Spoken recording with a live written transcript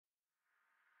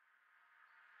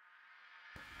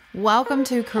Welcome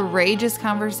to Courageous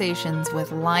Conversations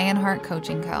with Lionheart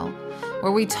Coaching Co.,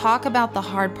 where we talk about the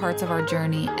hard parts of our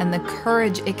journey and the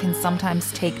courage it can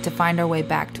sometimes take to find our way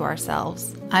back to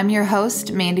ourselves. I'm your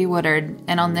host, Mandy Woodard,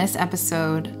 and on this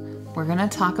episode, we're going to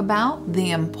talk about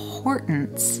the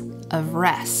importance of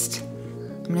rest.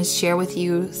 I'm going to share with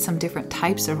you some different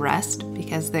types of rest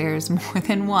because there's more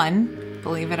than one,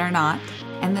 believe it or not.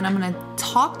 And then I'm going to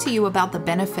talk to you about the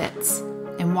benefits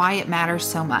and why it matters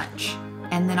so much.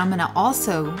 And then I'm going to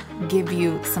also give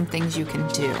you some things you can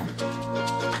do.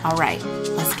 All right,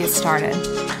 let's get started.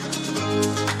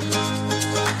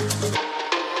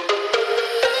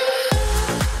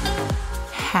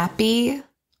 Happy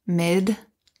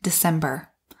mid-December.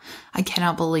 I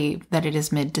cannot believe that it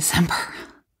is mid-December.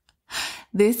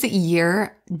 This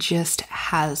year just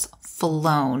has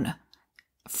flown.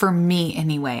 For me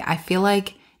anyway. I feel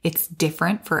like it's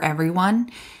different for everyone.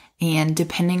 And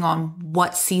depending on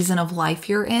what season of life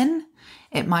you're in,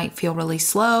 it might feel really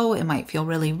slow. It might feel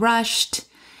really rushed.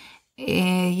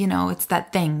 It's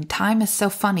that thing. Time is so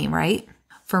funny, right?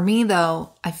 For me,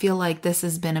 though, I feel like this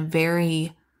has been a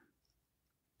very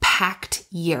packed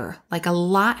year. Like a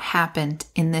lot happened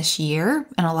in this year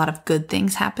and a lot of good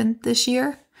things happened this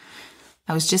year.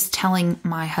 I was just telling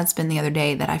my husband the other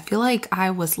day that I feel like I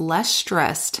was less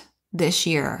stressed this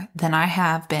year than I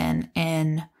have been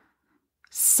in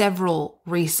several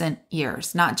recent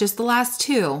years, not just the last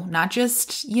two, not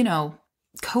just,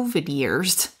 COVID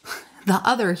years, the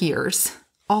other years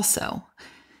also.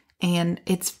 And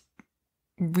it's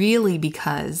really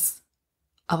because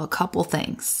of a couple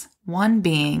things. One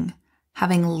being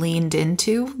having leaned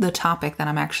into the topic that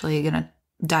I'm actually going to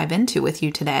dive into with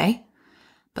you today,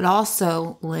 but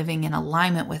also living in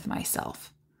alignment with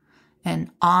myself and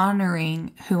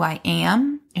honoring who I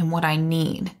am and what I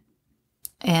need.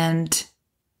 And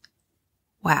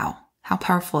wow, how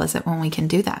powerful is it when we can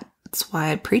do that? That's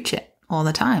why I preach it all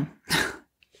the time.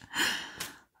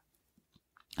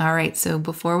 All right, so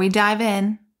before we dive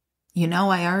in,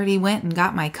 I already went and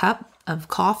got my cup of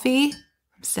coffee.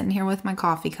 I'm sitting here with my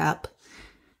coffee cup.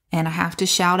 And I have to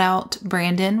shout out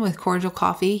Brandon with Cordial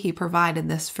Coffee. He provided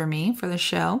this for me for the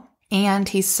show. And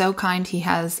he's so kind. He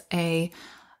has a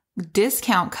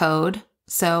discount code.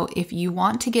 So if you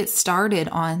want to get started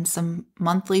on some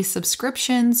monthly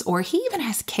subscriptions, or he even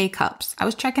has K-Cups. I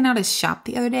was checking out his shop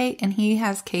the other day and he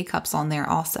has K-Cups on there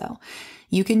also.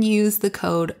 You can use the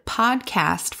code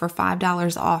PODCAST for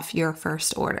 $5 off your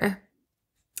first order.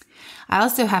 I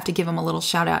also have to give him a little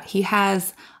shout out. He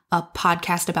has a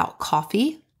podcast about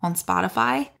coffee on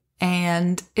Spotify,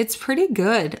 and it's pretty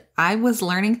good. I was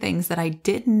learning things that I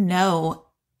didn't know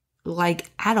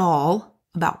at all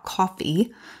about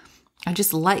coffee. I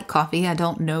just like coffee. I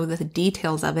don't know the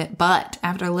details of it, but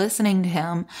after listening to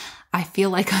him, I feel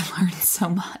like I learned so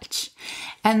much.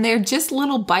 And they're just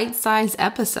little bite-sized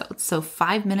episodes, so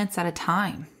 5 minutes at a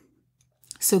time.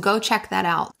 So go check that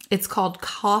out. It's called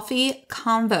Coffee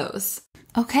Convos.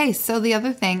 Okay, so the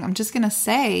other thing I'm just going to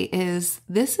say is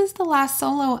this is the last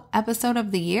solo episode of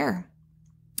the year.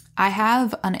 I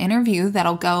have an interview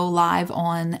that'll go live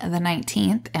on the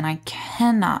 19th, and I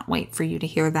cannot wait for you to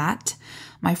hear that.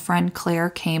 My friend Claire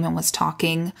came and was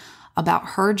talking about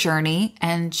her journey,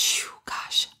 and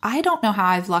gosh, I don't know how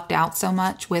I've lucked out so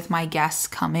much with my guests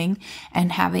coming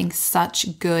and having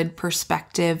such good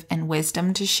perspective and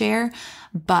wisdom to share,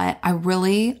 but I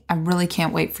really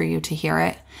can't wait for you to hear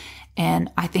it.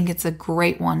 And I think it's a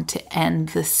great one to end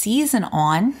the season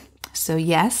on. So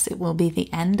yes, it will be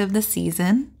the end of the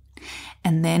season.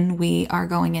 And then we are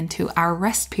going into our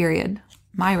rest period,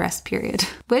 my rest period,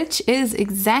 which is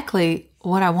exactly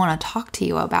what I want to talk to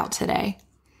you about today.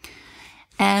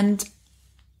 And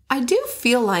I do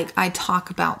feel like I talk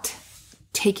about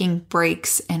taking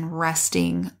breaks and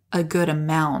resting a good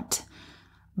amount,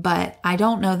 but I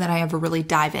don't know that I ever really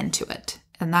dive into it.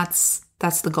 And that's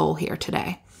the goal here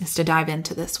today, is to dive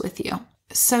into this with you.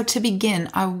 So to begin,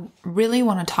 I really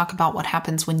want to talk about what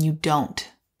happens when you don't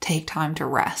take time to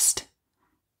rest,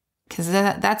 because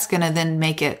that's going to then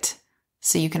make it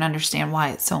so you can understand why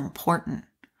it's so important.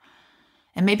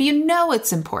 And maybe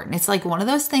it's important. It's like one of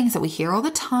those things that we hear all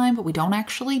the time, but we don't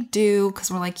actually do because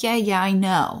we're like, yeah, I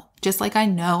know. Just like I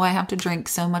know I have to drink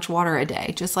so much water a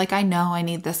day. Just like I know I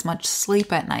need this much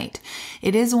sleep at night.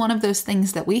 It is one of those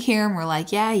things that we hear and we're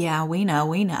like, yeah, we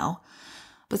know.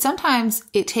 But sometimes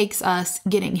it takes us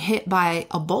getting hit by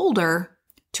a boulder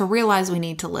to realize we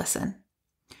need to listen.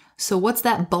 So what's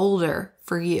that boulder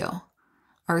for you?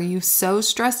 Are you so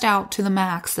stressed out to the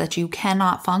max that you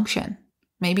cannot function?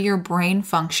 Maybe your brain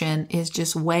function is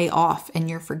just way off and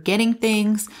you're forgetting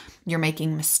things, you're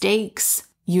making mistakes,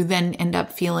 You then end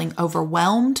up feeling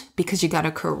overwhelmed because you got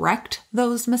to correct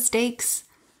those mistakes.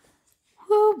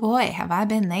 Oh boy, have I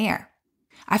been there.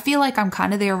 I feel like I'm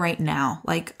kind of there right now.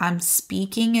 Like I'm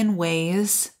speaking in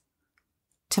ways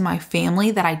to my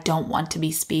family that I don't want to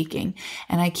be speaking.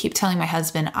 And I keep telling my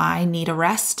husband, I need a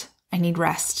rest. I need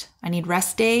rest. I need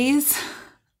rest days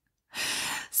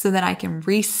so that I can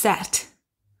reset.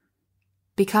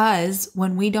 Because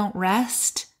when we don't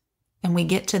rest and we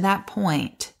get to that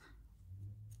point,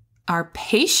 our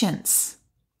patience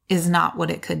is not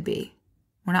what it could be.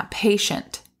 We're not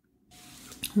patient.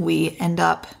 We end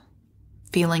up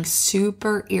feeling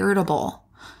super irritable.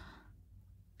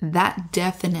 That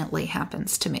definitely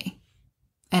happens to me.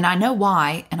 And I know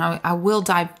why, and I will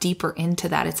dive deeper into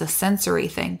that. It's a sensory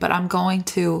thing, but I'm going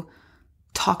to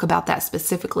talk about that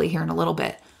specifically here in a little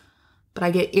bit. But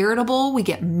I get irritable, we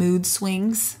get mood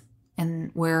swings,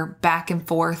 and we're back and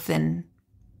forth and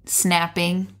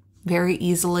snapping very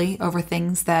easily over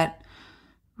things that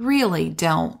really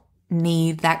don't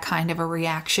need that kind of a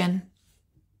reaction.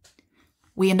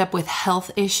 We end up with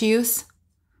health issues,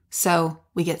 so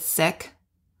we get sick.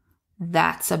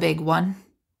 That's a big one.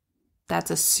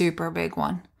 That's a super big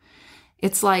one.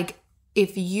 It's like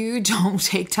if you don't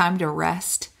take time to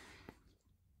rest,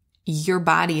 your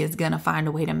body is going to find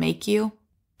a way to make you.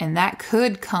 And that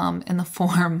could come in the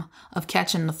form of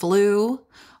catching the flu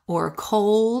or a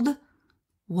cold,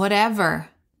 whatever.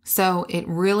 So it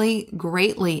really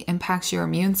greatly impacts your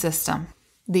immune system.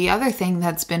 The other thing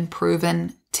that's been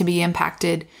proven to be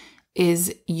impacted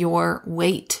is your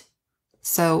weight.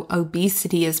 So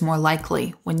obesity is more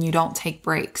likely when you don't take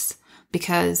breaks,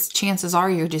 because chances are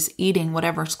you're just eating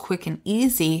whatever's quick and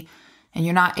easy and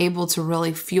you're not able to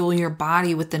really fuel your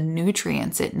body with the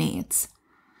nutrients it needs.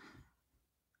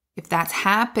 If that's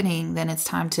happening, then it's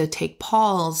time to take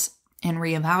pause and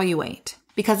reevaluate,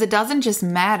 because it doesn't just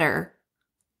matter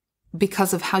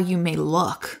because of how you may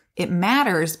look. It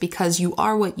matters because you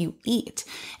are what you eat.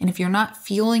 And if you're not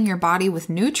fueling your body with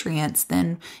nutrients,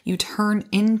 then you turn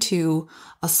into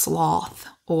a sloth,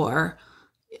 or,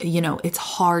 it's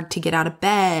hard to get out of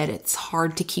bed. It's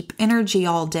hard to keep energy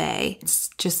all day. It's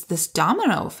just this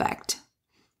domino effect.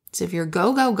 So if you're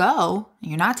go, go, go,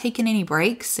 and you're not taking any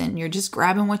breaks and you're just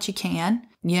grabbing what you can,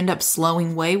 you end up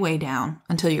slowing way, way down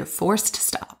until you're forced to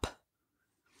stop.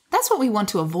 That's what we want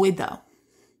to avoid, though.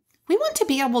 We want to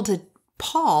be able to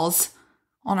pause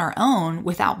on our own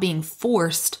without being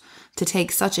forced to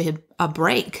take such a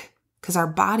break, because our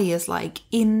body is like,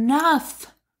 enough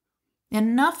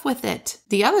with it.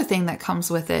 The other thing that comes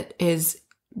with it is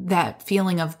that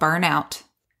feeling of burnout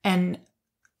and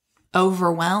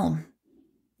overwhelm.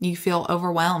 You feel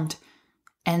overwhelmed.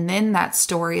 And then that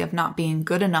story of not being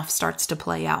good enough starts to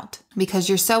play out, because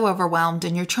you're so overwhelmed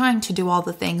and you're trying to do all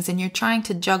the things and you're trying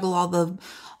to juggle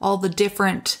all the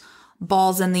different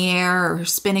balls in the air, or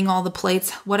spinning all the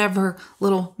plates, whatever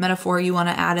little metaphor you want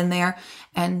to add in there.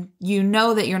 And you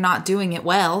know that you're not doing it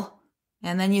well.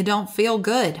 And then you don't feel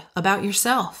good about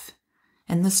yourself.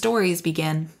 And the stories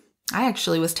begin. I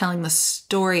actually was telling the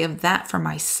story of that for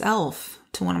myself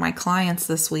to one of my clients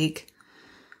this week,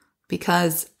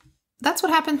 because that's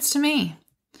what happens to me.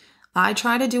 I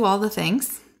try to do all the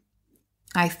things.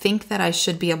 I think that I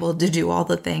should be able to do all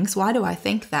the things. Why do I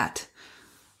think that?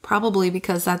 Probably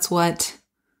because that's what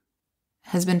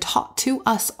has been taught to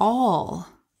us all.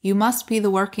 You must be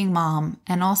the working mom,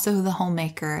 and also the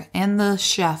homemaker, and the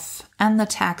chef, and the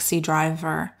taxi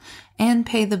driver, and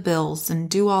pay the bills, and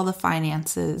do all the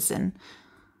finances. And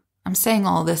I'm saying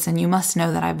all this, and you must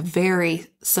know that I have a very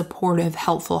supportive,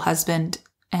 helpful husband.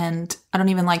 And I don't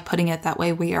even like putting it that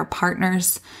way. We are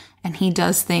partners, and he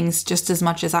does things just as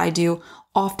much as I do,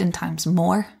 oftentimes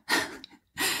more.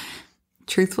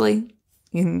 Truthfully,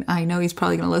 I know he's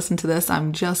probably going to listen to this.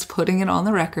 I'm just putting it on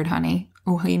the record, honey.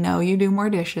 We know you do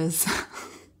more dishes.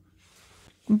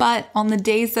 But on the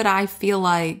days that I feel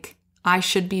like I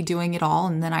should be doing it all,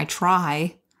 and then I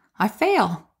try, I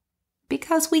fail,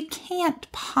 because we can't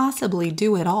possibly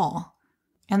do it all.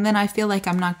 And then I feel like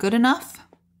I'm not good enough.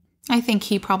 I think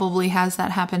he probably has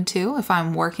that happen too. If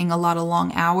I'm working a lot of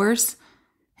long hours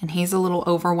and he's a little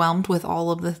overwhelmed with all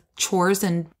of the chores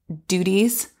and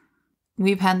duties.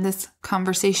 We've had this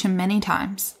conversation many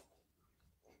times.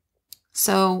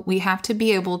 So we have to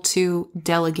be able to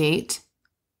delegate,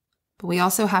 but we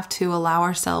also have to allow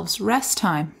ourselves rest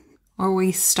time, or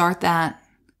we start that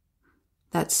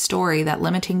story, that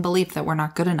limiting belief that we're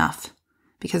not good enough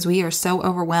because we are so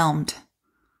overwhelmed.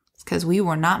 It's because we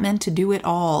were not meant to do it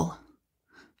all.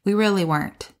 We really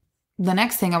weren't. The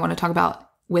next thing I want to talk about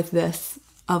with this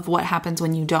of what happens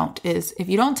when you don't is if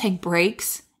you don't take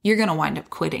breaks, you're going to wind up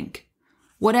quitting.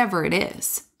 Whatever it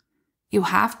is. You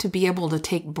have to be able to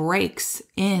take breaks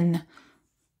in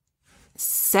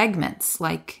segments,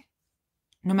 like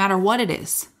no matter what it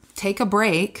is. Take a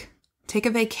break, take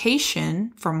a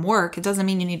vacation from work. It doesn't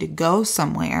mean you need to go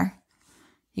somewhere.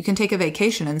 You can take a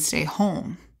vacation and stay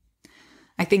home.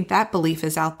 I think that belief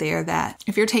is out there that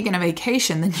if you're taking a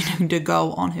vacation, then you need to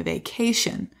go on a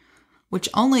vacation, which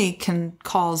only can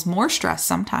cause more stress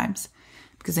sometimes,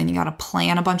 because then you got to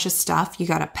plan a bunch of stuff. You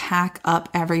got to pack up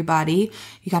everybody.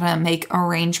 You got to make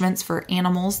arrangements for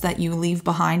animals that you leave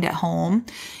behind at home.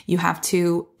 You have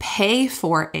to pay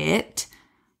for it,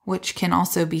 which can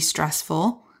also be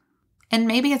stressful. And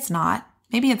maybe it's not.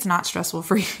 Maybe it's not stressful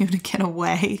for you to get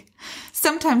away.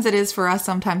 Sometimes it is for us.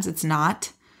 Sometimes it's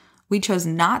not. We chose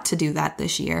not to do that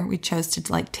this year. We chose to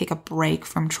take a break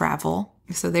from travel.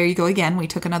 So there you go again. We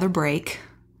took another break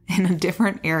in a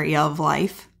different area of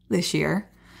life this year.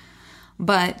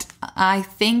 But I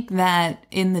think that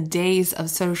in the days of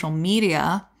social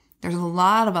media, there's a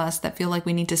lot of us that feel like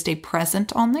we need to stay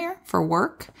present on there for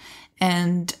work.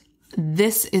 And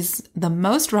this is the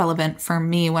most relevant for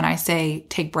me when I say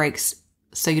take breaks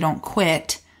so you don't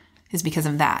quit, is because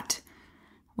of that,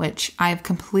 which I've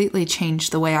completely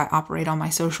changed the way I operate on my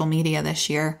social media this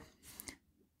year.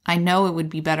 I know it would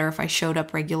be better if I showed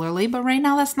up regularly, but right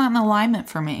now that's not in alignment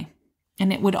for me.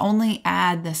 And it would only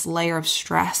add this layer of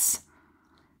stress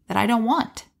that I don't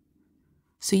want.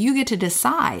 So you get to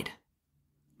decide.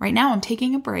 Right now I'm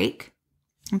taking a break.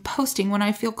 I'm posting when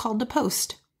I feel called to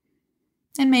post.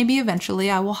 And maybe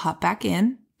eventually I will hop back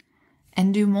in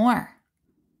and do more.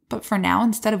 But for now,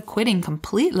 instead of quitting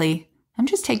completely, I'm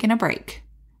just taking a break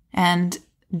and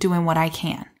doing what I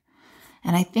can.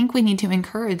 And I think we need to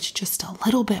encourage just a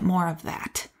little bit more of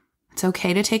that. It's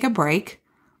okay to take a break.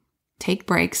 Take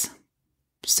breaks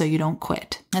so you don't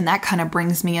quit. And that kind of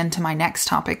brings me into my next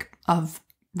topic of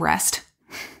rest.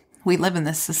 We live in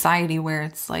this society where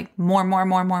it's like more.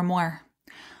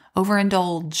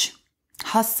 Overindulge.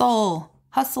 Hustle,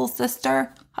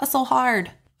 sister. Hustle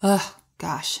hard. Ugh,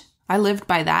 gosh. I lived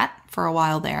by that for a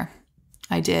while there.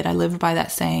 I did. I lived by that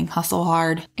saying, hustle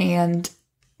hard. And,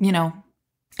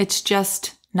 it's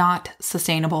just not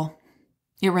sustainable.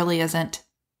 It really isn't.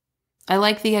 I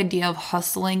like the idea of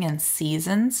hustling in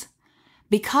seasons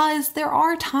because there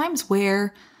are times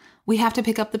where we have to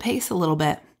pick up the pace a little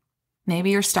bit.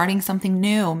 Maybe you're starting something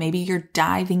new. Maybe you're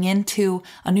diving into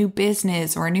a new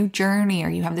business or a new journey, or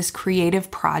you have this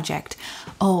creative project.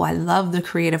 Oh, I love the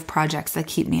creative projects that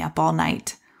keep me up all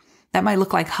night. That might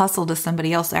look like hustle to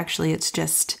somebody else. Actually, it's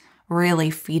just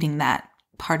really feeding that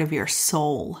part of your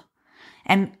soul.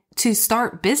 And to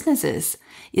start businesses,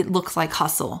 it looks like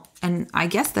hustle. And I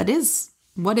guess that is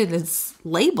what it is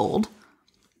labeled,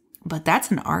 but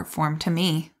that's an art form to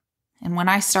me. And when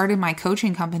I started my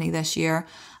coaching company this year,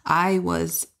 I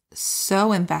was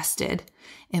so invested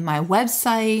in my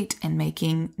website and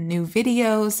making new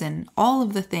videos and all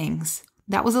of the things.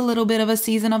 That was a little bit of a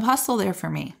season of hustle there for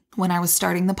me. When I was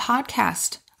starting the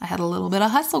podcast, I had a little bit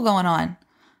of hustle going on.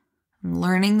 I'm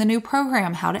learning the new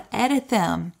program, how to edit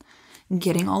them,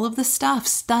 getting all of the stuff,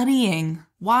 studying,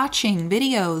 watching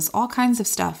videos, all kinds of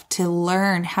stuff to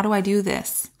learn, how do I do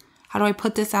this? How do I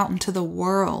put this out into the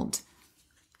world?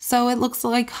 So it looks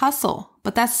like hustle,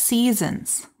 but that's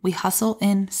seasons. We hustle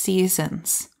in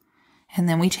seasons. And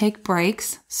then we take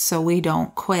breaks so we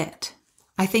don't quit.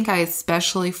 I think I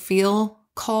especially feel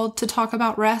called to talk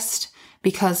about rest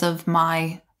because of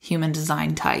my human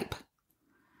design type.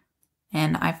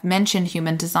 And I've mentioned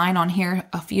human design on here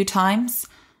a few times.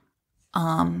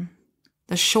 The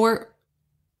short,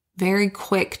 very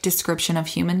quick description of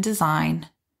human design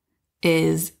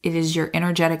is it is your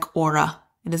energetic aura.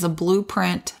 It is a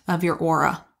blueprint of your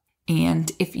aura.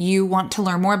 And if you want to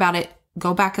learn more about it,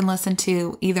 go back and listen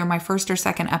to either my first or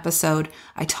second episode.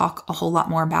 I talk a whole lot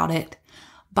more about it.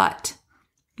 But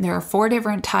there are 4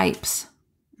 different types.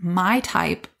 My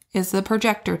type is the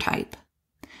projector type.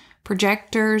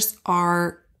 Projectors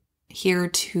are here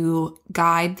to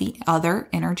guide the other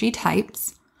energy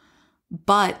types,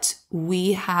 but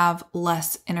we have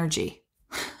less energy.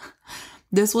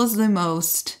 This was the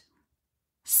most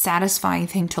satisfying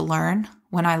thing to learn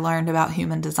when I learned about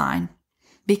human design,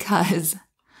 because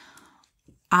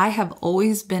I have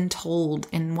always been told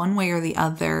in one way or the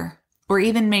other, or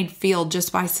even made feel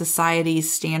just by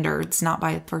society's standards, not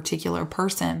by a particular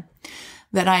person,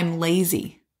 that I'm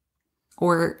lazy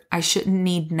or I shouldn't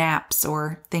need naps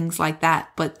or things like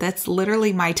that. But that's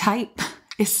literally my type,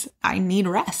 is I need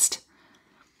rest.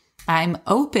 I'm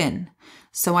open,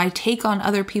 so I take on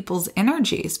other people's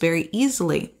energies very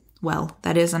easily. Well,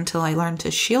 that is until I learn to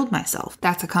shield myself.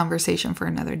 That's a conversation for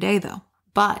another day though.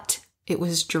 But it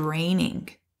was draining.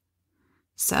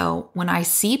 So when I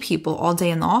see people all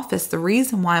day in the office, the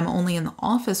reason why I'm only in the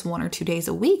office 1 or 2 days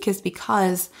a week is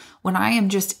because when I am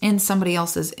just in somebody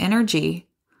else's energy,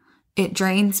 it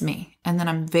drains me. And then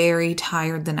I'm very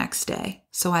tired the next day.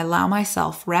 So I allow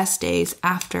myself rest days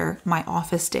after my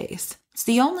office days. It's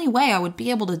the only way I would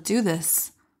be able to do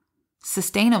this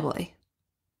sustainably.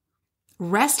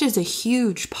 Rest is a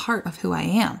huge part of who I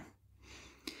am.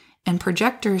 And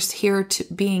projectors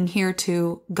being here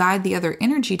to guide the other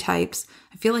energy types,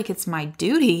 I feel like it's my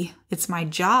duty, it's my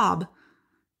job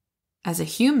as a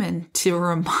human to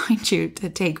remind you to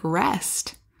take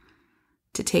rest,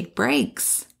 to take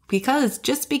breaks. Because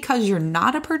just because you're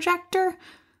not a projector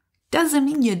doesn't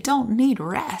mean you don't need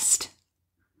rest.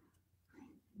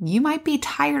 You might be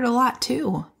tired a lot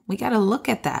too. We got to look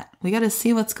at that. We got to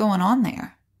see what's going on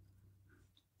there.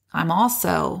 I'm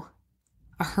also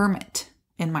a hermit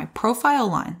in my profile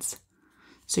lines.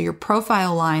 So your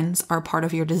profile lines are part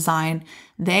of your design.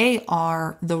 They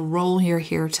are the role you're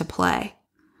here to play.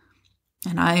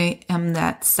 And I am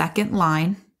that second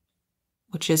line,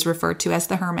 which is referred to as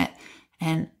the hermit.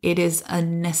 And it is a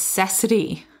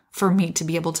necessity for me to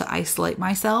be able to isolate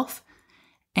myself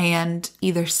and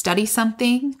either study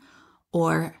something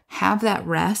or have that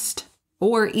rest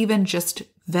or even just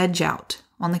veg out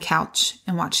on the couch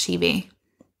and watch TV.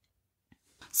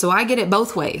 So I get it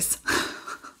both ways.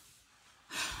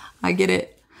 I get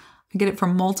it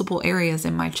from multiple areas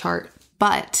in my chart.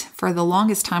 But for the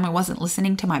longest time, I wasn't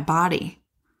listening to my body.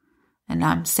 And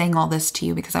I'm saying all this to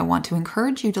you because I want to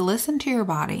encourage you to listen to your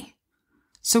body.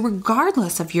 So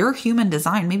regardless of your human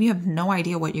design, maybe you have no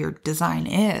idea what your design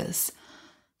is,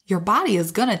 your body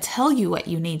is going to tell you what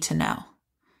you need to know.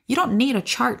 You don't need a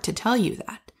chart to tell you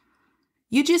that.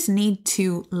 You just need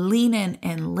to lean in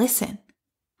and listen.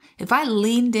 If I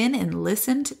leaned in and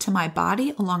listened to my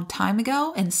body a long time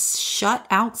ago and shut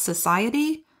out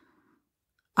society,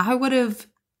 I would have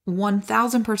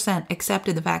 1000%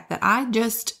 accepted the fact that I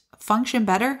just function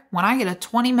better when I get a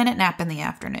 20-minute nap in the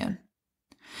afternoon.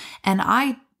 And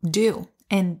I do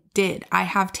and did. I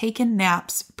have taken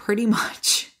naps pretty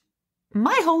much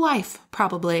my whole life,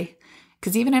 probably.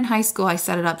 Because even in high school, I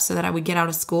set it up so that I would get out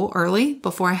of school early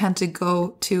before I had to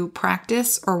go to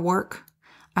practice or work.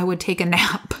 I would take a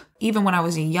nap. Even when I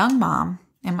was a young mom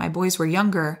and my boys were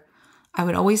younger, I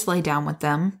would always lay down with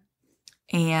them.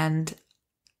 And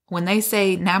when they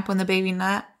say nap when the baby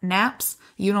naps,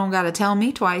 you don't got to tell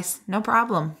me twice. No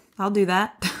problem. I'll do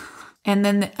that. And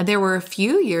then there were a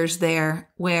few years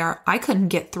there where I couldn't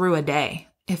get through a day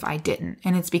if I didn't.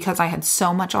 And it's because I had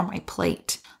so much on my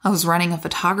plate. I was running a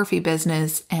photography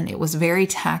business and it was very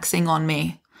taxing on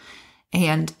me.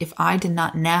 And if I did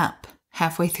not nap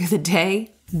halfway through the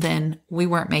day, then we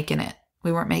weren't making it.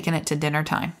 We weren't making it to dinner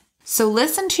time. So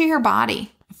listen to your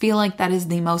body. I feel like that is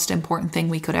the most important thing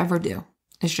we could ever do,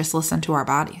 is just listen to our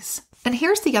bodies. And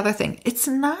here's the other thing. It's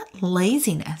not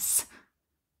laziness.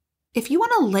 If you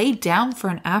want to lay down for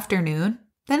an afternoon,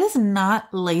 that is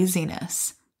not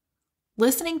laziness.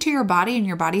 Listening to your body and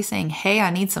your body saying, hey, I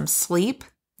need some sleep,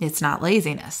 it's not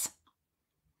laziness.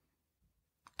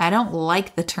 I don't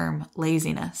like the term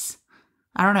laziness.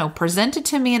 I don't know, present it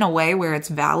to me in a way where it's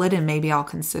valid and maybe I'll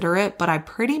consider it, but I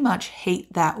pretty much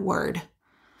hate that word.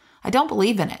 I don't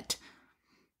believe in it.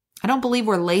 I don't believe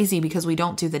we're lazy because we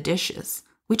don't do the dishes.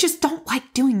 We just don't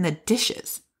like doing the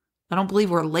dishes. I don't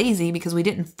believe we're lazy because we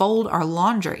didn't fold our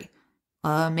laundry.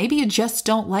 Maybe you just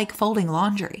don't like folding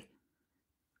laundry.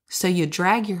 So you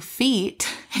drag your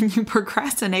feet and you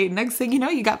procrastinate. Next thing you know,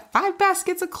 you got 5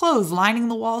 baskets of clothes lining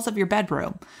the walls of your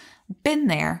bedroom. Been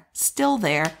there, still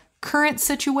there, current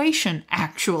situation,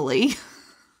 actually.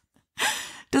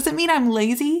 Does it mean I'm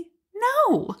lazy?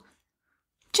 No.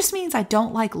 Just means I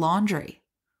don't like laundry.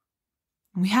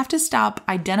 We have to stop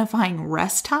identifying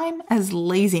rest time as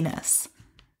laziness.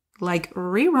 Like,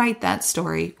 rewrite that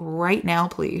story right now,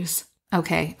 please.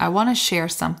 Okay, I want to share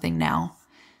something now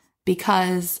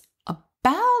because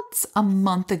about a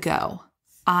month ago,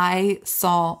 I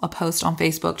saw a post on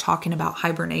Facebook talking about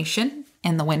hibernation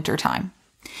in the wintertime.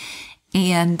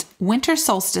 And winter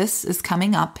solstice is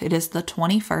coming up. It is the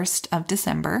 21st of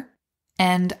December.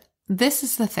 And this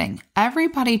is the thing.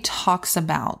 Everybody talks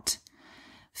about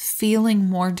feeling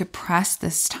more depressed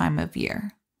this time of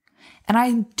year. And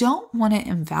I don't want to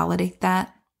invalidate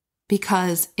that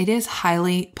because it is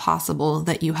highly possible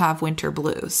that you have winter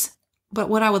blues. But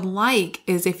what I would like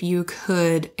is if you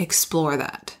could explore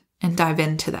that and dive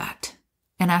into that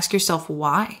and ask yourself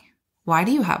why. Why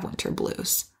do you have winter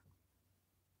blues?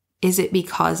 Is it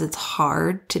because it's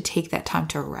hard to take that time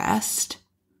to rest?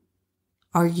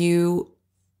 Are you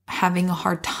having a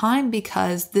hard time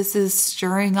because this is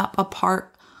stirring up a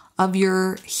part of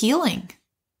your healing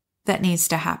that needs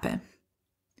to happen.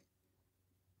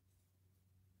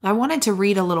 I wanted to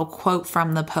read a little quote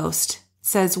from the post. It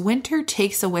says, "Winter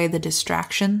takes away the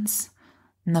distractions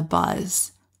and the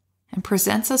buzz and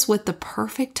presents us with the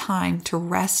perfect time to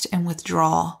rest and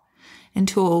withdraw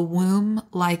into a womb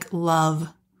like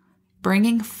love,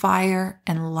 bringing fire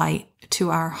and light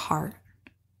to our heart."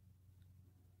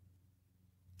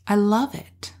 I love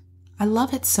it. I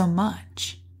love it so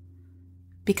much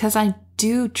because I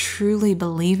do truly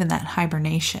believe in that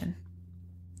hibernation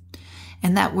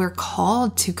and that we're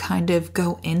called to kind of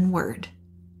go inward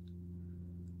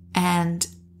and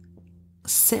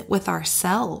sit with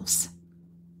ourselves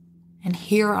and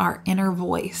hear our inner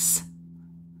voice.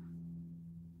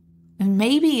 And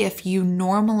maybe if you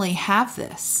normally have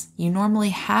this, you normally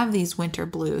have these winter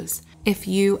blues, if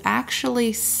you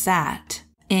actually sat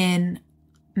in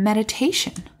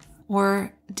meditation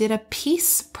or did a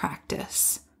peace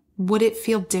practice, would it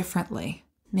feel differently?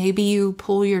 Maybe you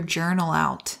pull your journal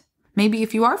out. Maybe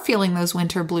if you are feeling those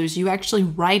winter blues, you actually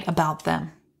write about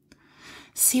them.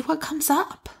 See what comes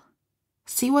up.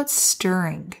 See what's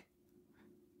stirring.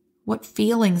 What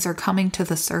feelings are coming to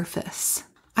the surface.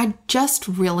 I just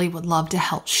really would love to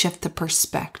help shift the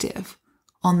perspective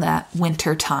on that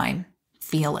wintertime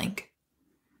feeling.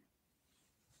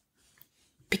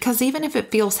 Because even if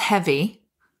it feels heavy,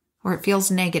 or it feels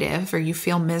negative, or you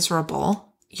feel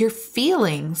miserable, your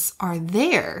feelings are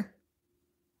there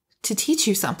to teach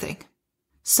you something.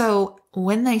 So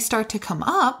when they start to come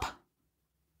up,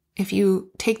 if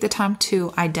you take the time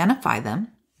to identify them,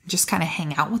 just kind of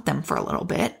hang out with them for a little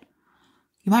bit,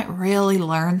 you might really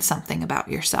learn something about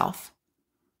yourself.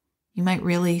 You might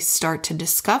really start to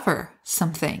discover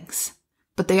some things.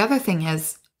 But the other thing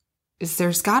is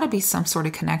there's got to be some sort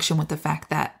of connection with the fact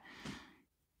that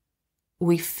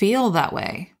we feel that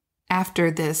way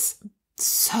after this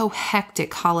so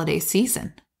hectic holiday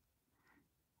season.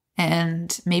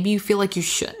 And maybe you feel like you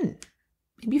shouldn't.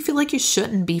 Maybe you feel like you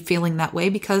shouldn't be feeling that way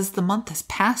because the month has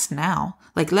passed now.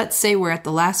 Like, let's say we're at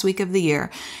the last week of the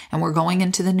year and we're going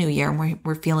into the new year and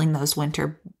we're feeling those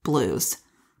winter blues.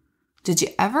 Did you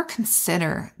ever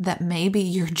consider that maybe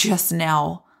you're just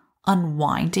now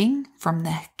unwinding from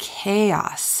the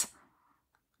chaos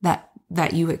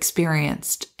that you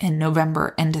experienced in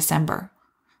November and December?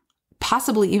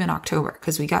 Possibly even October,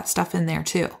 because we got stuff in there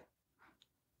too.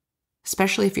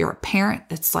 Especially if you're a parent,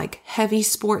 it's like heavy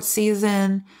sports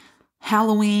season,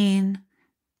 Halloween,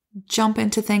 jump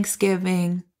into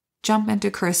Thanksgiving, jump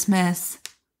into Christmas.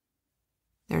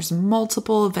 There's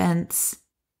multiple events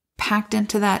packed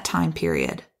into that time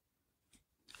period.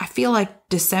 I feel like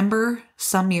December,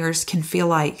 some years can feel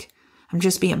like I'm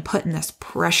just being put in this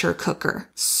pressure cooker.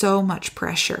 So much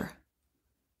pressure.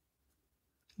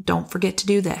 Don't forget to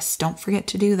do this. Don't forget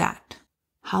to do that.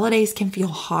 Holidays can feel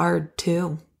hard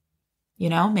too. You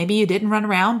know, maybe you didn't run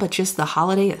around, but just the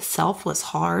holiday itself was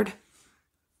hard.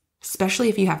 Especially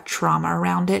if you have trauma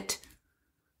around it.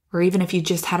 Or even if you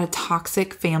just had a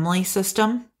toxic family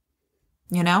system,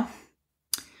 you know?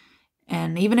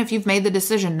 And even if you've made the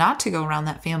decision not to go around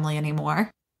that family anymore,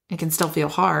 it can still feel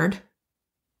hard.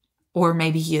 Or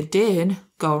maybe you did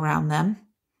go around them.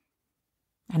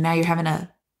 And now you're having to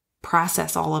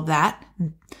process all of that.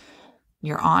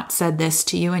 Your aunt said this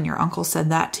to you, and your uncle said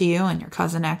that to you, and your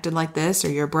cousin acted like this, or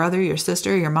your brother, your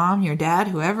sister, your mom, your dad,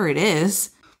 whoever it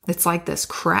is. It's like this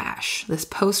crash, this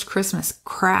post-Christmas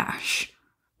crash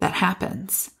that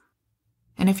happens.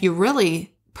 And if you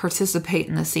really participate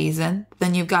in the season,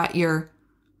 then you've got you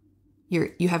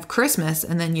have Christmas,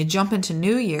 and then you jump into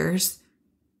New Year's.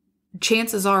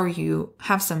 Chances are you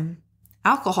have some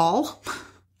alcohol,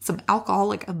 some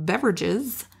alcoholic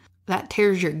beverages. That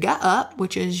tears your gut up,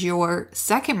 which is your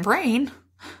second brain.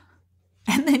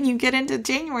 And then you get into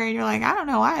January and you're like, I don't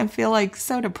know why I feel like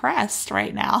so depressed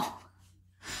right now.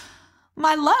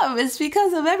 My love, is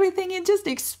because of everything you just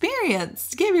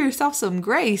experienced. Give yourself some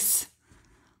grace.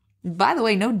 By the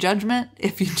way, no judgment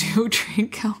if you do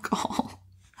drink alcohol.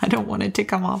 I don't want it to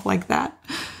come off like that.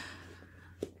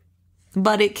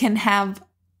 But it can have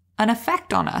an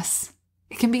effect on us.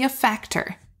 It can be a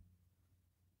factor.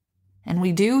 And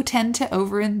we do tend to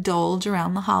overindulge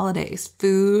around the holidays.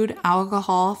 Food,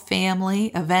 alcohol, family,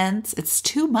 events. It's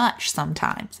too much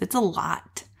sometimes. It's a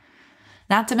lot.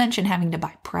 Not to mention having to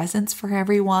buy presents for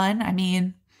everyone. I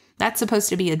mean, that's supposed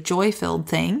to be a joy-filled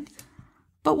thing.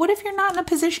 But what if you're not in a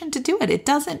position to do it? It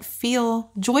doesn't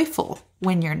feel joyful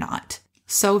when you're not.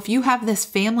 So if you have this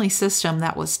family system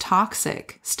that was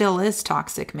toxic, still is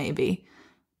toxic maybe,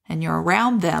 and you're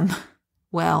around them,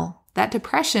 well, that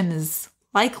depression is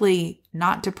likely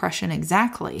not depression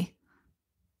exactly.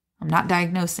 I'm not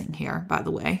diagnosing here, by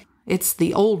the way. It's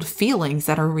the old feelings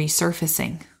that are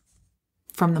resurfacing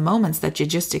from the moments that you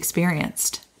just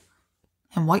experienced.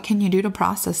 And what can you do to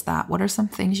process that? What are some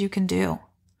things you can do?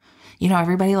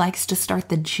 Everybody likes to start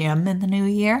the gym in the new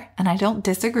year, and I don't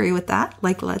disagree with that.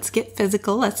 Like, let's get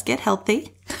physical, let's get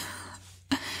healthy.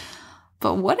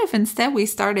 But what if instead we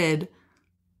started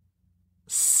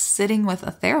sitting with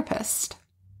a therapist,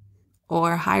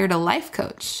 or hired a life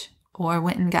coach, or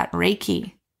went and got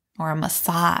Reiki or a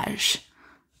massage?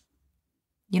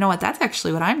 You know what? That's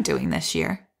actually what I'm doing this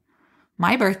year.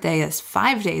 My birthday is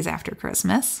 5 days after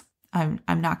Christmas. I'm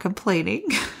not complaining.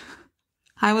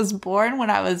 I was born when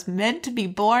I was meant to be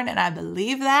born, and I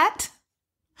believe that.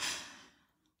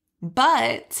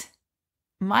 But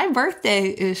my birthday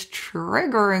is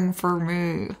triggering for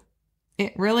me.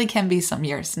 It really can be some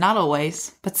years. Not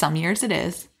always, but some years it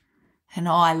is. And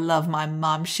I love my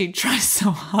mom. She tries so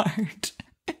hard.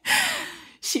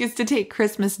 She used to take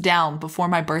Christmas down before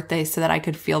my birthday so that I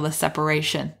could feel the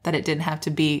separation, that it didn't have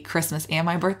to be Christmas and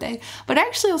my birthday. But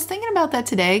actually, I was thinking about that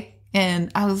today,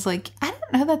 and I was like, I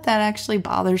don't know that actually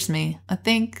bothers me. I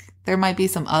think there might be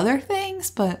some other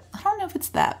things, but I don't know if it's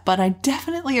that. But I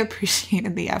definitely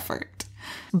appreciated the effort.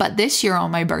 But this year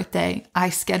on my birthday, I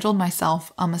scheduled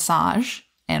myself a massage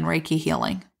and Reiki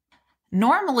healing.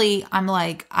 Normally, I'm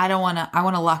like, I want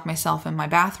to lock myself in my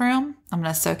bathroom. I'm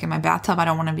going to soak in my bathtub. I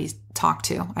don't want to be talked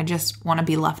to. I just want to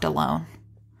be left alone.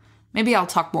 Maybe I'll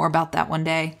talk more about that one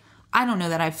day. I don't know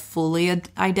that I've fully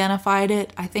identified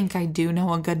it. I think I do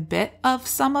know a good bit of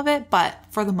some of it, but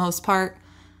for the most part,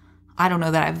 I don't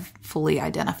know that I've fully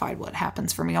identified what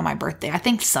happens for me on my birthday. I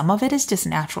think some of it is just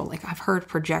natural. Like, I've heard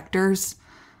projectors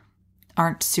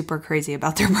aren't super crazy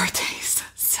about their birthdays.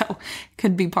 So it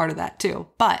could be part of that too.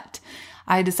 But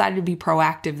I decided to be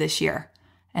proactive this year.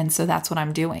 And so that's what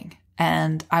I'm doing.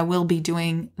 And I will be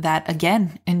doing that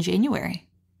again in January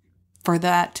for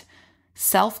that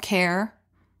self-care,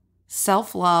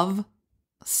 self-love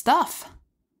stuff,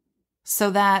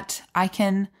 so that I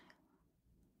can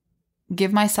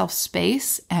give myself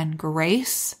space and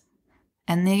grace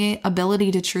and the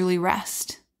ability to truly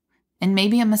rest. And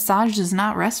maybe a massage does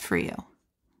not rest for you.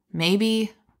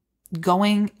 Maybe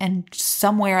going and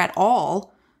somewhere at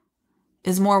all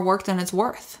is more work than it's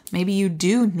worth. Maybe you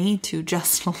do need to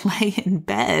just lay in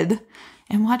bed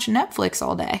and watch Netflix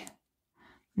all day.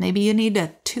 Maybe you need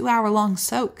a 2-hour-long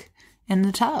soak in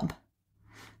the tub.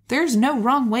 There's no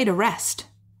wrong way to rest,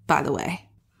 by the way,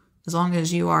 as long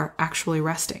as you are actually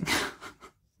resting.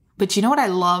 But you know what I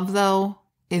love, though,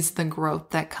 is the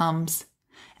growth that comes.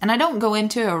 And I don't go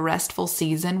into a restful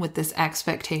season with this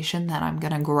expectation that I'm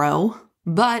going to grow,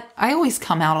 but I always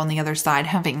come out on the other side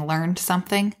having learned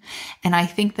something. And I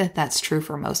think that that's true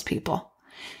for most people,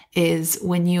 is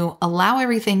when you allow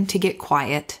everything to get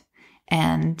quiet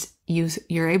and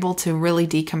you're able to really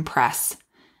decompress,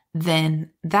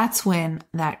 then that's when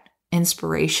that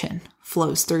inspiration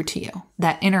flows through to you.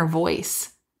 That inner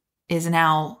voice is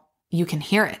now, you can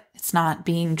hear it. It's not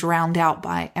being drowned out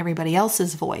by everybody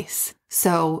else's voice.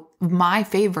 So my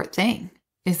favorite thing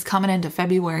is coming into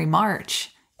February,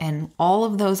 March, and all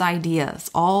of those ideas,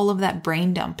 all of that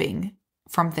brain dumping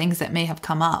from things that may have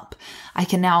come up, I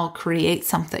can now create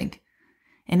something.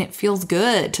 And it feels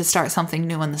good to start something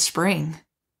new in the spring.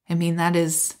 I mean, that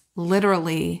is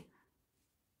literally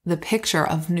the picture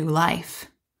of new life.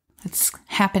 It's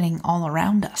happening all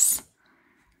around us.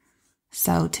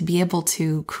 So to be able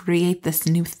to create this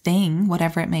new thing,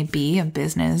 whatever it may be, a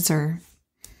business or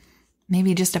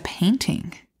maybe just a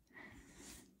painting,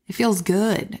 it feels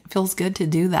good. It feels good to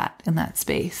do that in that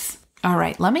space. All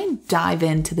right, let me dive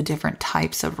into the different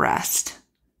types of rest.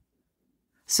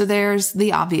 So there's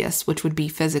the obvious, which would be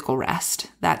physical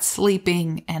rest. That's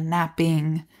sleeping and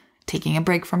napping, taking a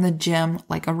break from the gym,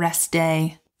 like a rest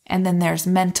day. And then there's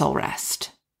mental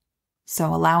rest.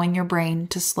 So allowing your brain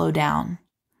to slow down.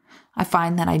 I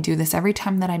find that I do this every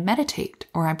time that I meditate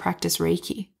or I practice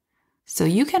Reiki. So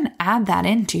you can add that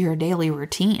into your daily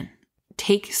routine.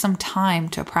 Take some time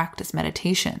to practice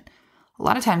meditation. A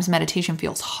lot of times meditation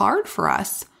feels hard for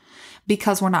us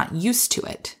because we're not used to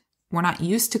it. We're not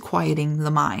used to quieting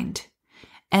the mind.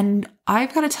 And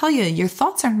I've got to tell you, your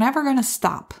thoughts are never going to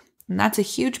stop. And that's a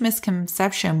huge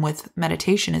misconception with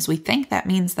meditation, is we think that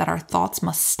means that our thoughts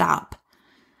must stop.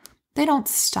 They don't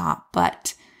stop,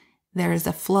 but there is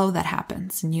a flow that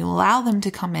happens, and you allow them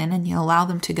to come in and you allow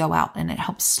them to go out, and it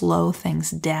helps slow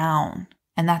things down.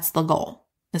 And that's the goal,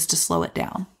 is to slow it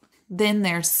down. Then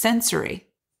there's sensory.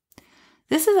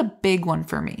 This is a big one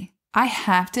for me. I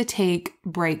have to take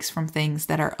breaks from things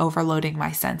that are overloading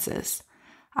my senses.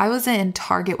 I was in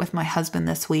Target with my husband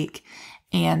this week,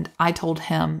 and I told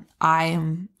him I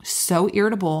am so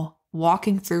irritable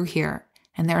walking through here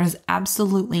and there is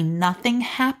absolutely nothing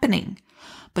happening,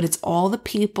 but it's all the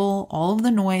people, all of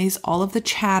the noise, all of the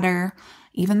chatter,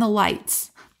 even the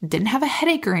lights. I didn't have a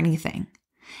headache or anything.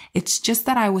 It's just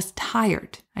that I was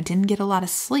tired. I didn't get a lot of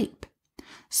sleep.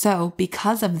 So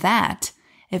because of that,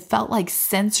 it felt like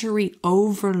sensory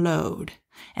overload.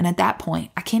 And at that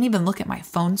point, I can't even look at my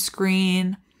phone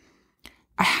screen.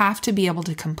 I have to be able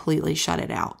to completely shut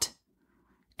it out.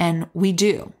 And we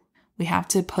do. We have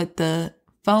to put the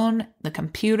phone, the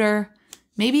computer,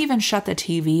 maybe even shut the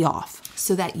TV off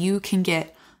so that you can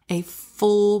get a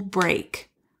full break.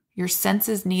 Your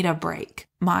senses need a break.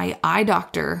 My eye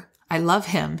doctor, I love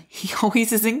him. He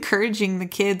always is encouraging the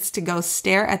kids to go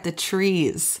stare at the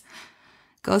trees.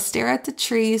 Go stare at the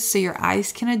trees so your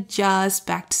eyes can adjust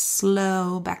back to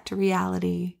slow, back to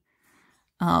reality.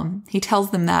 He tells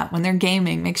them that when they're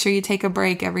gaming, make sure you take a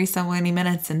break every so many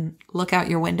minutes and look out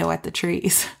your window at the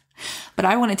trees. But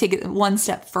I want to take it one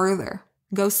step further.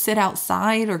 Go sit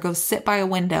outside or go sit by a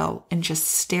window and just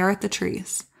stare at the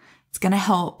trees. It's going to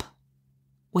help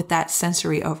with that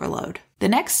sensory overload. The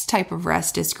next type of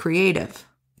rest is creative.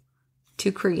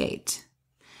 To create.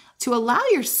 To allow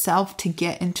yourself to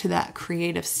get into that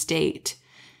creative state.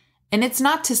 And it's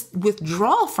not to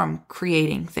withdraw from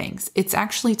creating things. It's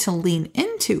actually to lean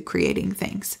into creating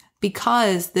things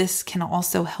because this can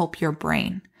also help your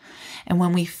brain. And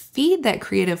when we feed that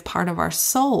creative part of our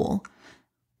soul,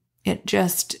 it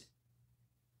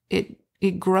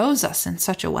grows us in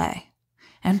such a way.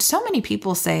 And so many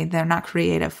people say they're not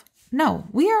creative. No,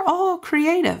 we are all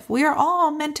creative. We are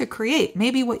all meant to create.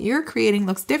 Maybe what you're creating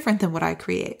looks different than what I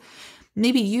create.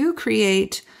 Maybe you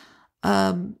create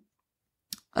a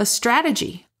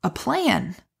strategy, a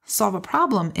plan, solve a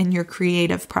problem in your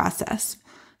creative process.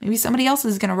 Maybe somebody else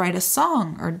is going to write a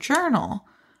song or journal.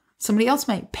 Somebody else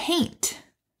might paint.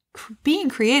 Being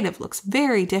creative looks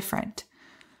very different.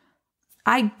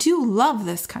 I do love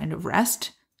this kind of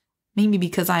rest, maybe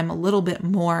because I'm a little bit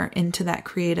more into that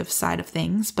creative side of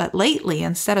things. But lately,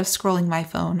 instead of scrolling my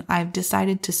phone, I've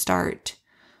decided to start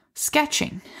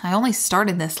sketching. I only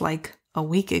started this like a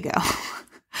week ago.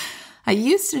 I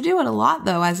used to do it a lot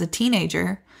though as a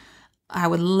teenager. I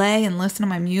would lay and listen to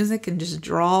my music and just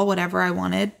draw whatever I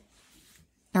wanted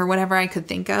or whatever I could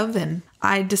think of. And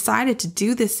I decided to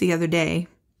do this the other day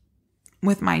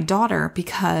with my daughter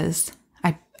because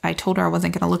I told her I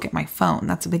wasn't going to look at my phone.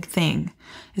 That's a big thing,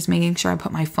 is making sure I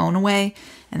put my phone away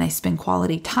and I spend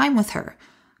quality time with her.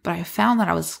 But I found that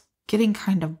I was getting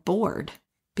kind of bored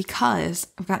because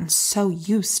I've gotten so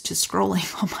used to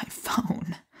scrolling on my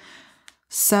phone.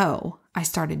 So I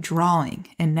started drawing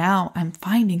and now I'm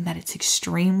finding that it's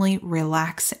extremely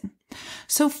relaxing.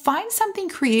 So find something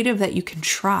creative that you can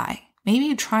try. Maybe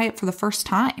you try it for the first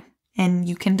time and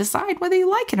you can decide whether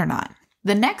you like it or not.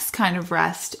 The next kind of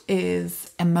rest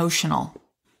is emotional.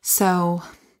 So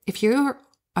if you're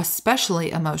especially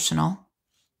emotional,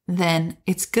 then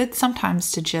it's good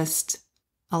sometimes to just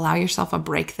allow yourself a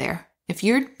break there. If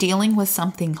you're dealing with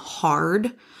something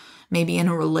hard, maybe in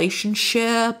a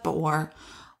relationship or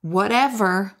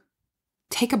whatever,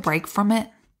 take a break from it.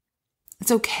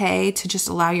 It's okay to just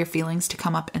allow your feelings to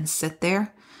come up and sit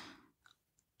there.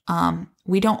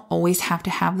 We don't always have to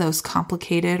have those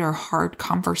complicated or hard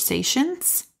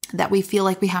conversations that we feel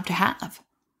like we have to have.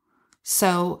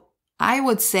 So I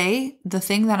would say the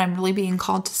thing that I'm really being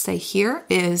called to say here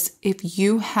is if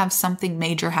you have something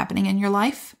major happening in your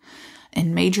life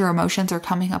and major emotions are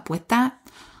coming up with that,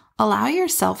 allow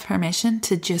yourself permission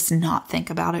to just not think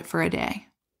about it for a day.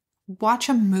 Watch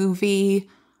a movie,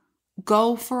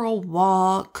 go for a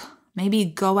walk, maybe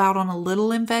go out on a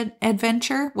little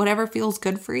adventure, whatever feels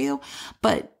good for you,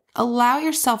 but allow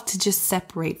yourself to just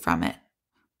separate from it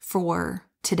for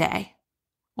today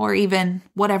or even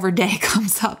whatever day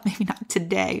comes up. Maybe not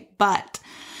today, but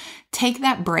take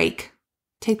that break.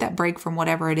 Take that break from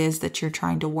whatever it is that you're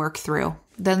trying to work through.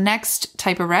 The next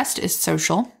type of rest is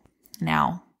social.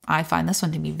 Now, I find this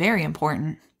one to be very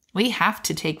important. We have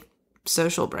to take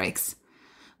social breaks.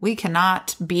 We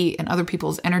cannot be in other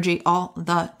people's energy all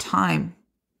the time.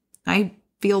 I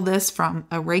feel this from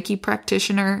a Reiki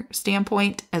practitioner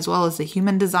standpoint as well as a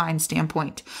human design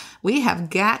standpoint. We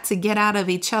have got to get out of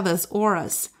each other's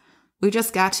auras. We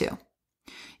just got to.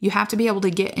 You have to be able to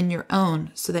get in your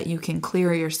own so that you can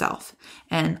clear yourself.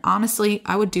 And honestly,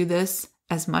 I would do this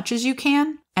as much as you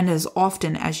can and as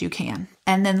often as you can.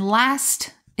 And then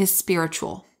last is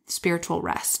spiritual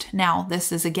rest. Now,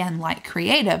 this is again like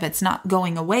creative. It's not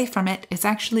going away from it. It's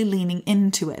actually leaning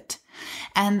into it.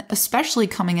 And especially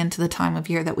coming into the time of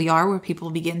year that we are where people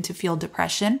begin to feel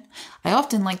depression, I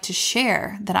often like to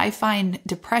share that I find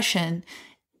depression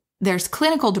there's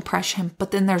clinical depression,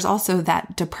 but then there's also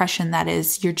that depression that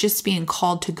is you're just being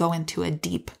called to go into a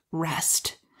deep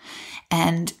rest.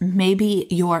 And maybe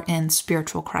you're in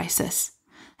spiritual crisis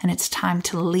and it's time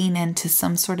to lean into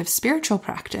some sort of spiritual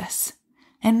practice.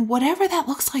 And whatever that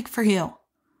looks like for you.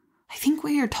 I think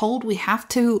we are told we have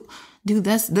to do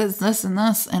this, and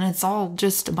this, and it's all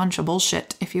just a bunch of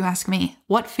bullshit, if you ask me.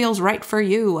 What feels right for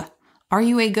you? Are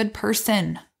you a good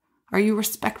person? Are you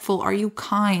respectful? Are you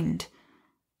kind?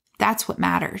 That's what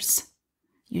matters.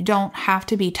 You don't have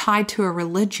to be tied to a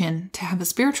religion to have a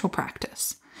spiritual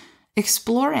practice.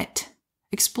 Explore it.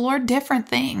 Explore different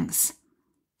things.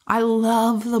 I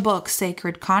love the book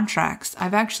Sacred Contracts.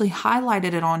 I've actually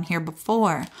highlighted it on here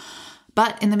before.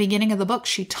 But in the beginning of the book,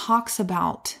 she talks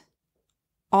about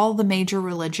all the major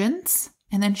religions.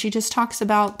 And then she just talks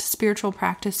about spiritual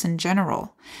practice in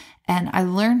general. And I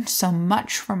learned so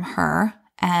much from her.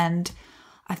 And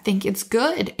I think it's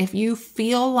good if you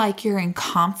feel like you're in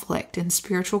conflict, in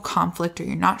spiritual conflict, or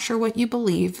you're not sure what you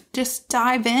believe, just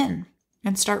dive in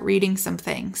and start reading some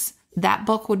things. That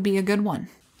book would be a good one.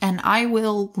 And I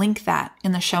will link that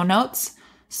in the show notes.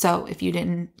 So if you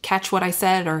didn't catch what I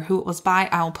said or who it was by,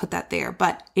 I'll put that there.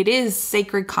 But it is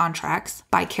Sacred Contracts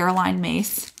by Caroline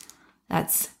Myss.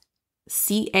 That's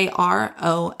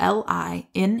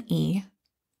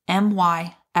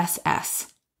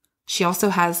CarolineMyss. She also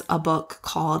has a book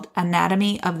called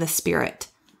Anatomy of the Spirit.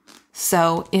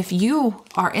 So if you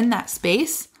are in that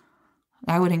space,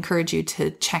 I would encourage you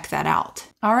to check that out.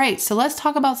 All right, so let's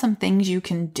talk about some things you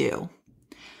can do.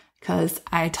 Because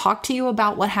I talked to you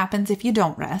about what happens if you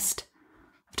don't rest.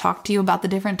 I've talked to you about the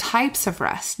different types of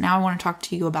rest. Now I want to talk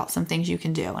to you about some things you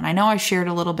can do. And I know I shared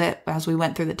a little bit as we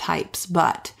went through the types,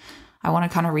 but I want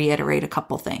to kind of reiterate a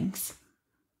couple things.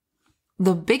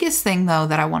 The biggest thing, though,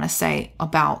 that I want to say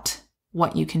about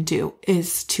what you can do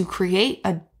is to create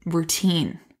a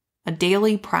routine, a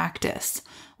daily practice,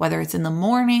 whether it's in the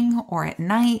morning or at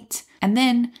night. And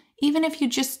then even if you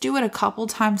just do it a couple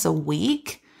times a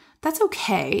week, that's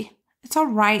okay. It's all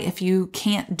right if you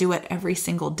can't do it every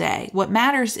single day. What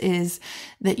matters is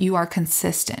that you are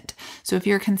consistent. So if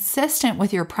you're consistent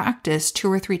with your practice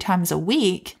 2 or 3 times a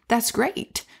week, that's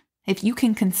great. If you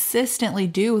can consistently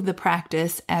do the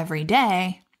practice every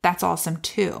day, that's awesome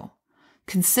too.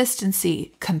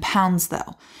 Consistency compounds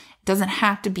though. It doesn't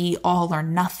have to be all or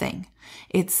nothing.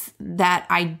 It's that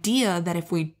idea that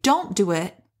if we don't do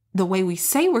it the way we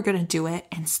say we're going to do it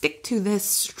and stick to this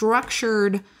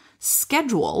structured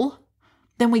schedule,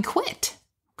 then we quit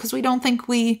because we don't think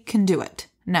we can do it.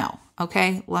 No.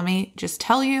 Okay. Let me just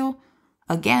tell you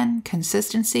again,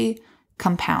 consistency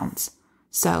compounds.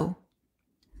 So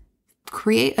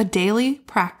create a daily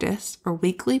practice or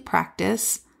weekly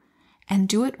practice and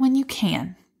do it when you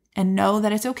can. And know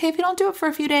that it's okay if you don't do it for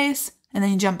a few days and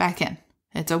then you jump back in.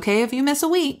 It's okay if you miss a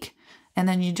week and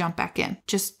then you jump back in.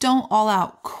 Just don't all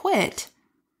out quit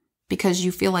because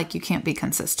you feel like you can't be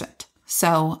consistent.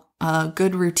 So a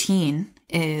good routine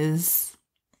is,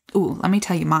 let me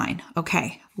tell you mine.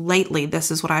 Okay. Lately,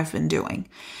 this is what I've been doing.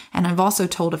 And I've also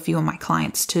told a few of my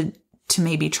clients to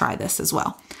maybe try this as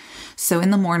well. So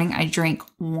in the morning, I drink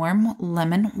warm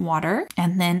lemon water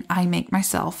and then I make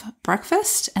myself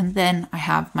breakfast and then I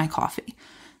have my coffee.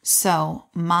 So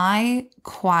my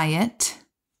quiet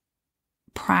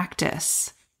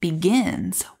practice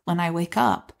begins when I wake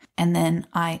up and then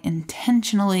I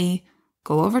intentionally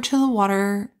go over to the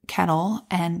water kettle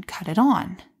and cut it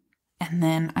on. And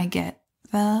then I get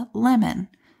the lemon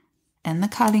and the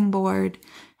cutting board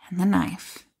and the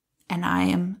knife. And I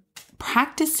am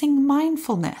practicing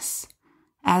mindfulness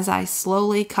as I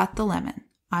slowly cut the lemon.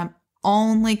 I'm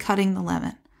only cutting the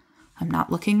lemon. I'm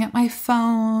not looking at my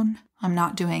phone. I'm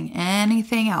not doing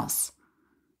anything else.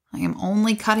 I am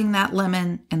only cutting that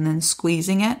lemon and then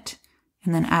squeezing it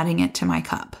and then adding it to my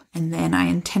cup. And then I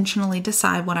intentionally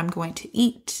decide what I'm going to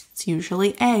eat. It's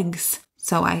usually eggs.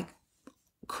 So I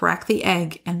crack the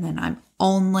egg and then I'm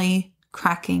only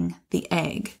cracking the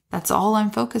egg. That's all I'm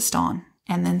focused on.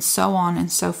 And then so on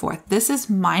and so forth. This is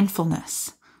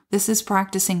mindfulness. This is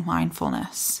practicing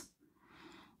mindfulness.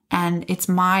 And it's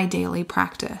my daily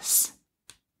practice.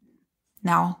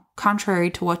 Now, contrary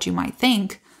to what you might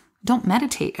think, don't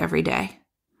meditate every day.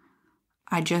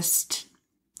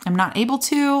 I'm not able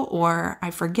to, or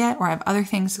I forget, or I have other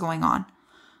things going on.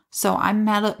 So I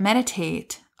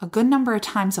meditate a good number of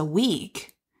times a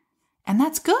week, and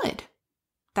that's good.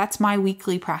 That's my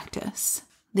weekly practice.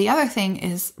 The other thing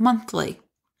is monthly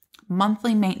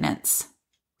maintenance.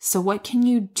 So what can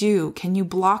you do? Can you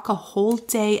block a whole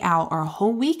day out or a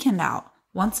whole weekend out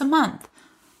once a month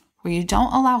where you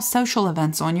don't allow social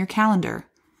events on your calendar?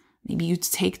 Maybe you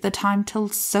take the time to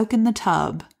soak in the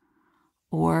tub.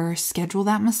 or schedule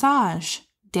that massage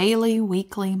daily,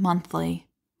 weekly, monthly.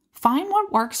 Find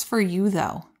what works for you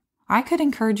though. I could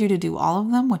encourage you to do all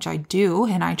of them, which I do,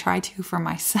 and I try to for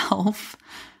myself.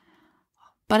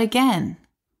 But again,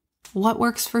 what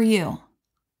works for you?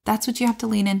 That's what you have to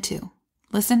lean into.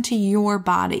 Listen to your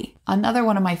body. Another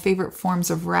one of my favorite forms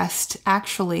of rest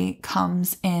actually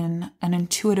comes in an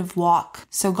intuitive walk.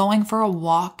 So going for a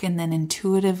walk and then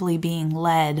intuitively being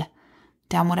led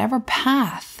down whatever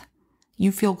path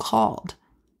you feel called.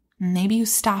 Maybe you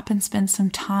stop and spend some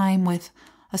time with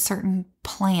a certain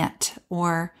plant,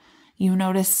 or you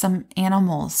notice some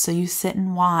animals, so you sit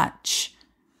and watch.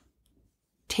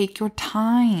 Take your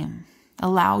time.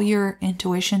 Allow your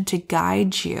intuition to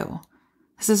guide you.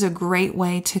 This is a great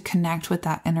way to connect with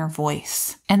that inner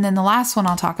voice. And then the last one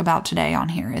I'll talk about today on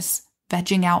here is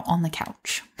vegging out on the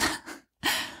couch,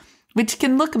 which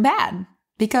can look bad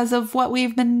because of what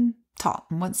we've been taught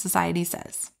and what society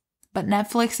says. But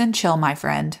Netflix and chill, my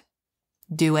friend.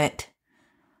 Do it.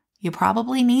 You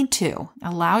probably need to.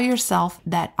 Allow yourself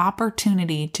that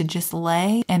opportunity to just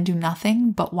lay and do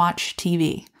nothing but watch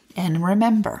TV. And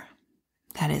remember,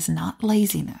 that is not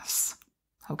laziness.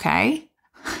 Okay?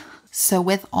 So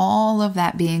with all of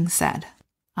that being said,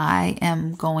 I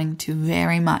am going to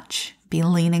very much be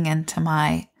leaning into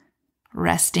my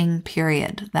resting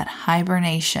period, that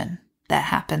hibernation that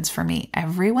happens for me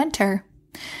every winter.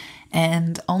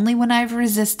 And only when I've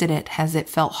resisted it has it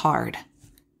felt hard.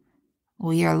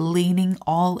 We are leaning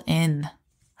all in.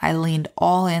 I leaned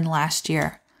all in last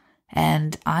year,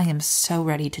 and I am so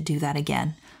ready to do that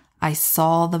again. I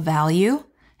saw the value,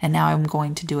 and now I'm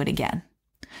going to do it again.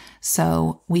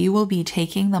 So we will be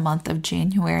taking the month of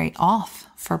January off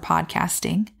for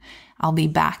podcasting. I'll be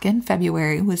back in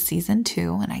February with season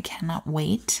 2, and I cannot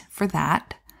wait for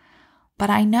that. But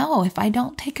I know if I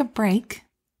don't take a break,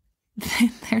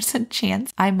 then there's a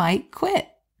chance I might quit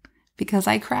because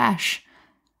I crash.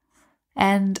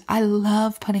 And I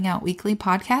love putting out weekly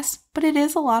podcasts, but it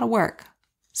is a lot of work.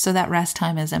 So that rest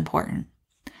time is important.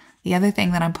 The other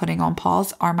thing that I'm putting on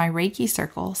pause are my Reiki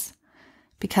circles,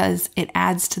 because it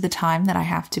adds to the time that I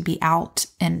have to be out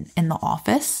in the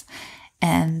office.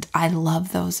 And I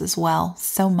love those as well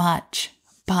so much.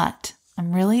 But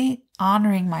I'm really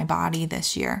honoring my body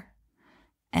this year.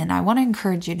 And I want to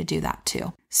encourage you to do that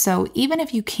too. So even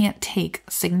if you can't take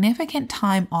significant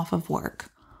time off of work,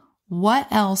 what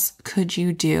else could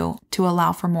you do to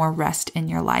allow for more rest in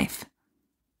your life?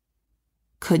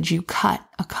 Could you cut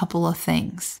a couple of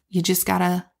things? You just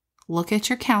gotta look at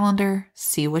your calendar,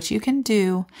 see what you can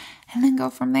do, and then go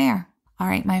from there. All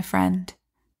right, my friend.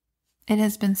 It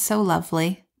has been so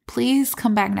lovely. Please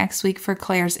come back next week for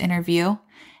Claire's interview,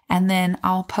 and then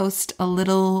I'll post a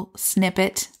little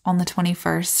snippet on the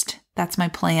 21st. That's my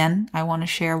plan. I want to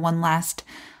share one last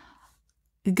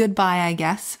goodbye, I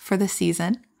guess, for the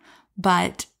season.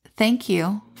 But thank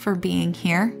you for being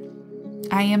here.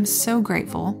 I am so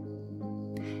grateful.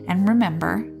 And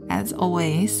remember, as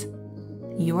always,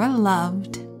 you are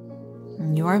loved,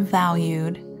 you are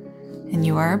valued, and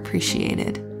you are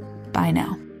appreciated. Bye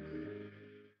now.